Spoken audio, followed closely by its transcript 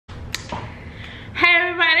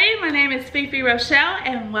my name is Fifi Rochelle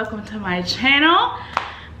and welcome to my channel.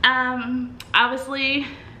 Obviously,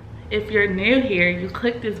 if you're new here, you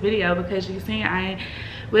clicked this video because you see I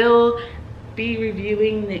will be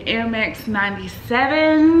reviewing the Air Max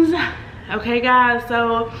 97s. Okay guys,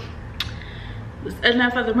 so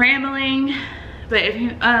enough of the rambling. But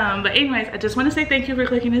anyways, I just want to say thank you for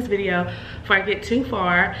clicking this video before I get too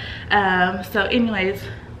far. So anyways,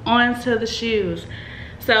 on to the shoes.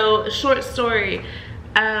 So short story,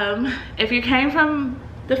 if you came from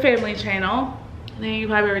the family channel, then you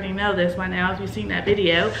probably already know this by now if you've seen that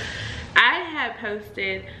video. I had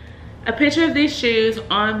posted a picture of these shoes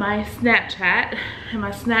on my Snapchat, and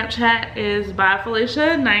my Snapchat is by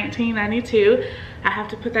Felicia 1992. I have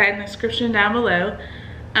to put that in the description down below.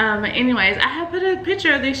 Anyways, I have put a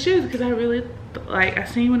picture of these shoes because I really I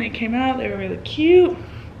seen when it came out, they were really cute,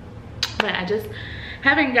 but I just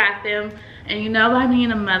haven't got them. And you know, by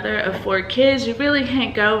being a mother of 4 kids, you really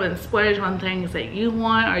can't go and splurge on things that you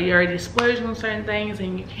want, or you already splurged on certain things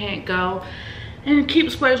and you can't go and keep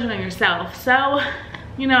splurging on yourself. So,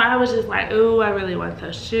 you know, I was just like, ooh, I really want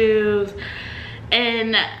those shoes.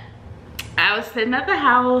 And I was sitting at the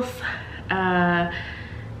house,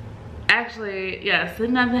 actually, yeah,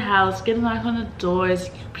 sitting at the house, getting knocked on the doors,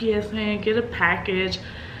 UPS man, get a package.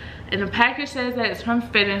 And the package says that it's from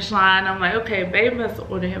Finish Line. I'm like, okay, babe, let's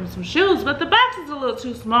order him some shoes. But the box is a little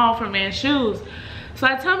too small for men's shoes. So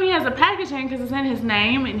I told him he has a package in because it's in his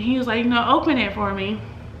name. And he was like, you know, open it for me.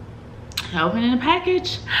 I opened the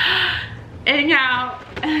package. And y'all,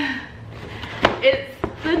 it's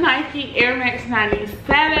the Nike Air Max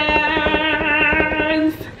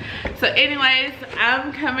 97s. So anyways,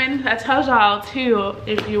 I'm coming, I told y'all too,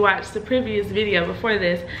 if you watched the previous video before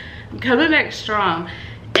this, I'm coming back strong.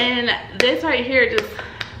 And this right here just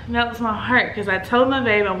melts my heart because I told my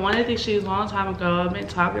babe I wanted these shoes a long time ago. I've been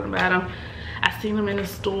talking about them. I've seen them in the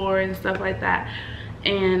store and stuff like that.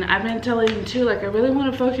 And I've been telling him too, like, I really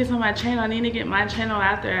want to focus on my channel. I need to get my channel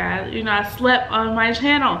out there. You know, I slept on my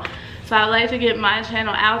channel. So I like to get my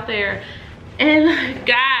channel out there. And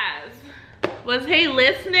guys, was he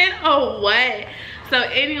listening or what? So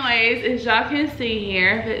anyways, as y'all can see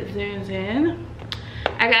here, if it zooms in,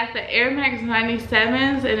 I got the Air Max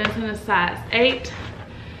 97s and it's in a size 8.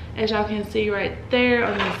 As y'all can see right there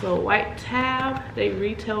on this little white tab, they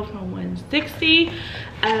retail from $160.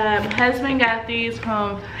 Husband got these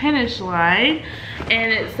from Finish Line,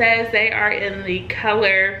 and it says they are in the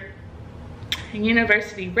color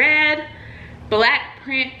University Red, Black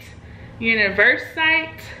Print,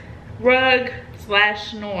 Universite, Rug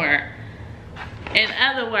 / Noir. In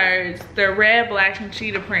other words, they're red, black, and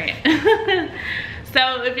cheetah print.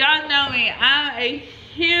 So if y'all know me, I'm a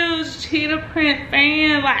huge cheetah print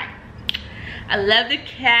fan. Like, I love the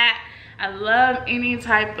cat. I love any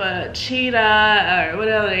type of cheetah or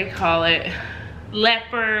whatever they call it.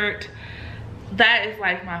 Leopard. That is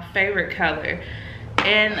like my favorite color.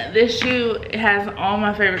 And this shoe has all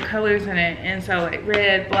my favorite colors in it. And so like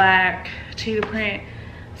red, black, cheetah print.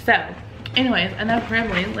 So anyways, enough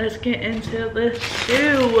rambling. Let's get into the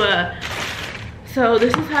shoe. So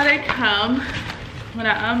this is how they come. When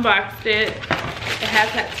I unboxed it, it has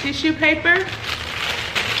that tissue paper,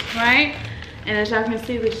 right? And as y'all can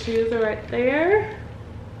see, the shoes are right there.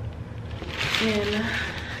 And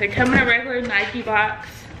they come in a regular Nike box.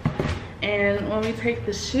 And when we take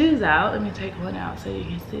the shoes out, let me take one out so you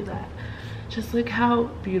can see that. Just look how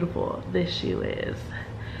beautiful this shoe is.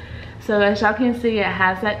 So as y'all can see, it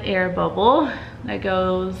has that air bubble that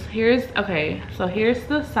goes, okay, so here's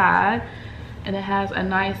the side. And it has a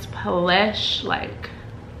nice plush, like,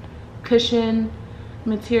 cushion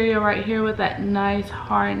material right here with that nice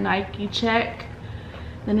hard Nike check.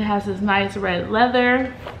 Then it has this nice red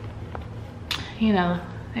leather. You know,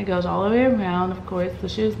 it goes all the way around. Of course, the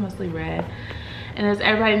shoe's mostly red. And as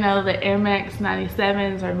everybody knows, the Air Max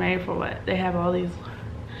 97s are made for what? They have all these.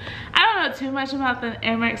 I don't know too much about the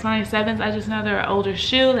Air Max 97s. I just know they're an older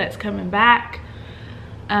shoe that's coming back.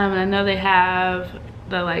 And I know they have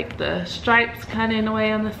the stripes kind of in the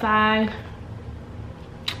way on the side.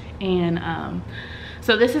 And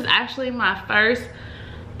so this is actually my first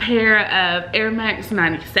pair of Air Max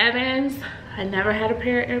 97s. I never had a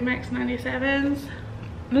pair of Air Max 97s.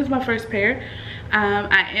 This is my first pair.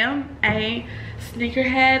 I am a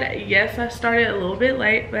sneakerhead. Yes, I started a little bit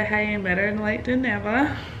late, but hey, better than late than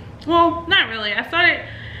never. Well, not really. I started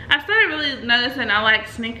really noticing I like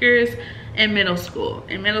sneakers in middle school.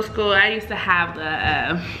 In middle school, I used to have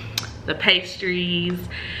the pastries,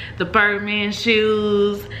 the Birdman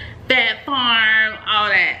shoes, Fat Farm, all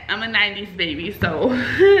that. I'm a 90s baby, so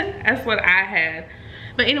that's what I had.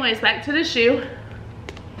 But anyways, back to the shoe.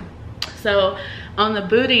 So on the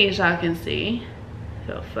booty, as y'all can see,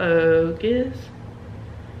 so focus.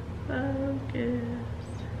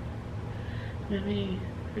 Maybe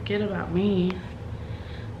forget about me.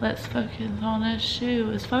 Let's focus on this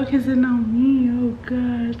shoe. It's focusing on me. Oh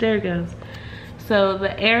gosh, there it goes. So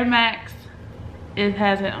the Air Max, it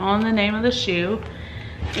has it on the name of the shoe.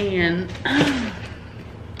 And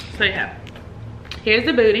so yeah, here's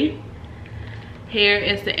the booty. Here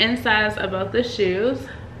is the insides of both the shoes,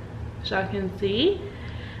 as y'all can see.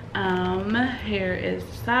 Here is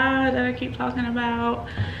the side that I keep talking about.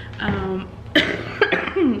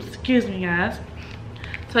 Excuse me, guys.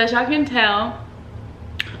 So as y'all can tell,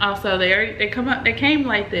 also they came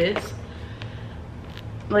like this,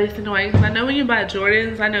 laced in away. I know when you buy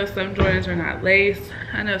Jordans, I know some Jordans are not laced.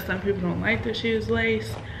 I know some people don't like their shoes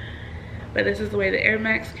laced, but this is the way the Air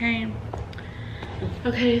Max came.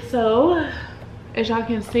 Okay, so as y'all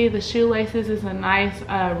can see, the shoelaces is a nice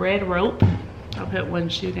red rope. I'll put one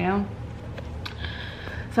shoe down.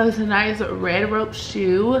 So it's a nice red rope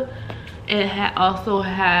shoe. It also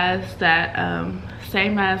has that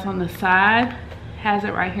same as on the side, has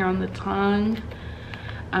it right here on the tongue.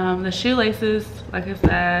 The shoelaces, like I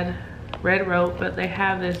said, red rope, but they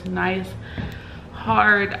have this nice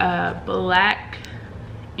hard black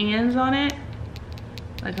ends on it.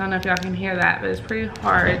 Like, I don't know if y'all can hear that, but it's pretty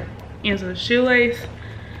hard ends of the shoelace.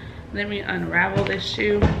 Let me unravel this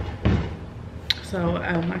shoe so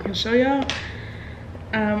I can show y'all.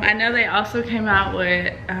 I know they also came out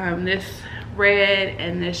with this red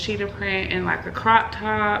and this cheetah print and like a crop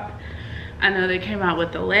top. I know they came out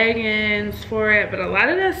with the leggings for it, but a lot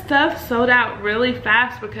of that stuff sold out really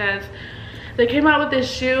fast because they came out with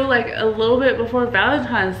this shoe like a little bit before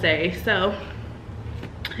Valentine's Day. So,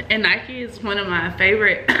 and Nike is one of my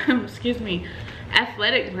favorite, excuse me,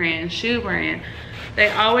 athletic brand, shoe brand. They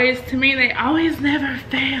always, to me, they always never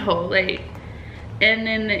fail. Like, and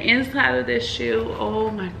then the inside of this shoe, oh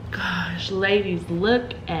my gosh, ladies,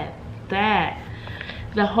 look at that.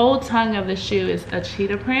 The whole tongue of the shoe is a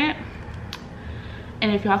cheetah print.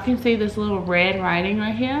 And if y'all can see this little red writing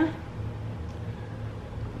right here,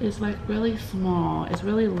 it's like really small, it's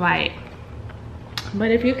really light.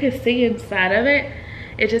 But if you can see inside of it,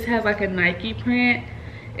 it just has like a Nike print.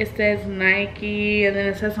 It says Nike, and then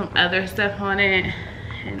it says some other stuff on it.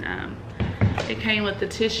 And it came with the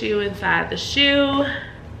tissue inside the shoe.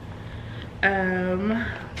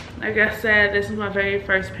 Like I said, this is my very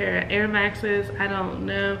first pair of Air Maxes. I don't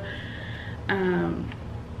know.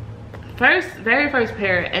 Very first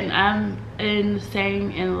pair, and I'm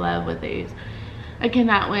insane in love with these. I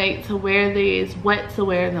cannot wait to wear these, what to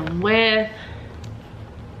wear them with.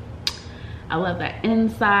 I love that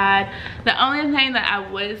inside. The only thing that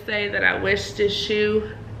I would say that I wish this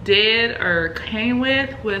shoe did or came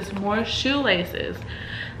with was more shoelaces.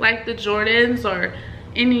 Like the Jordans or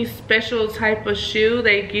any special type of shoe,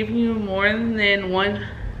 they give you more than one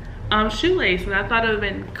shoelace. And I thought it would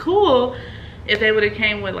have been cool if they would have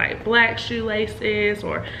came with like black shoelaces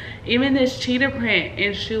or even this cheetah print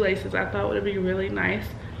in shoelaces. I thought would be really nice.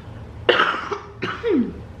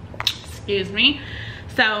 Excuse me.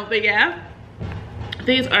 So, but yeah,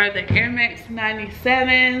 these are the Air Max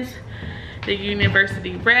 97s, the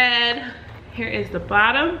University Red. Here is the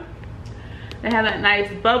bottom. They have that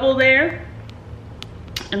nice bubble there.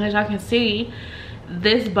 And as y'all can see,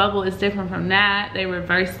 this bubble is different from that. They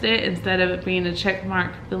reversed it. Instead of it being a check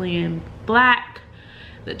mark filling in black,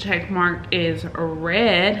 the check mark is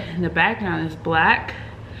red and the background is black.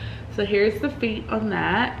 So here's the feet on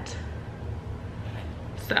that.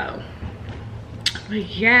 So, but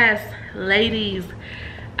yes, ladies,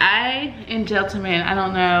 and gentlemen, I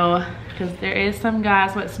don't know, because there is some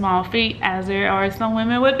guys with small feet as there are some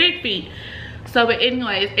women with big feet. So, but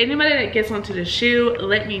anyways, anybody that gets onto the shoe,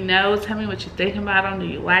 let me know. Tell me what you think about them. Do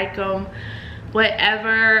you like them?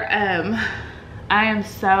 Whatever. I am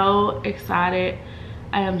so excited.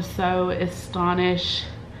 I am so astonished.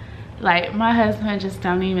 Like, my husband just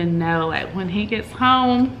don't even know. Like, when he gets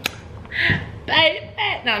home, baby.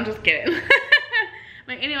 No, I'm just kidding.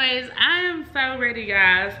 But anyways, I am so ready,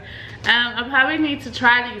 guys. I probably need to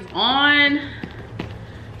try these on.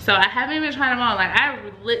 So I haven't even tried them on. Like, I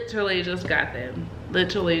literally just got them.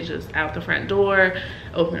 Literally just out the front door,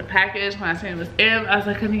 opened a package. When I seen it was in, I was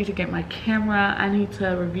like, I need to get my camera. I need to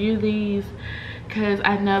review these because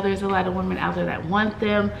I know there's a lot of women out there that want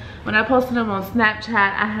them. When I posted them on Snapchat,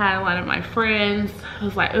 I had a lot of my friends. I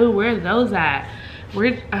was like, oh, where are those at?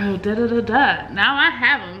 Where, oh, da-da-da-da. Now I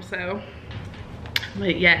have them, so.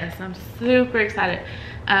 But yes, I'm super excited.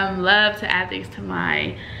 Love to add these to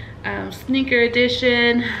my sneaker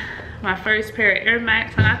edition, my first pair of Air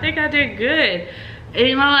Max, and I think I did good. And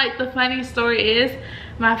you know, like, the funny story is,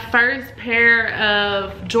 my first pair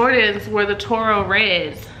of Jordans were the Toro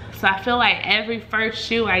Reds. So I feel like every first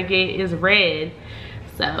shoe I get is red.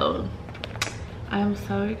 So I'm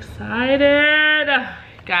so excited,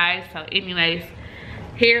 guys. So anyways,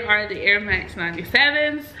 here are the Air Max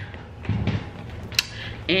 97s.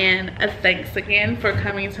 And thanks again for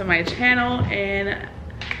coming to my channel and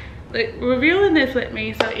reviewing this with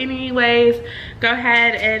me. So anyways, go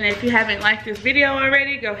ahead, and if you haven't liked this video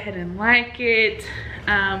already, go ahead and like it.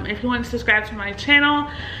 If you want to subscribe to my channel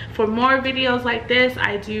for more videos like this.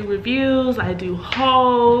 I do reviews, I do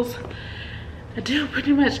hauls, I do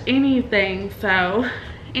pretty much anything. So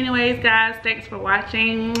anyways, guys, thanks for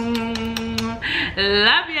watching.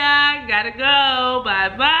 Love ya. Gotta go.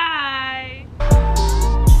 Bye bye.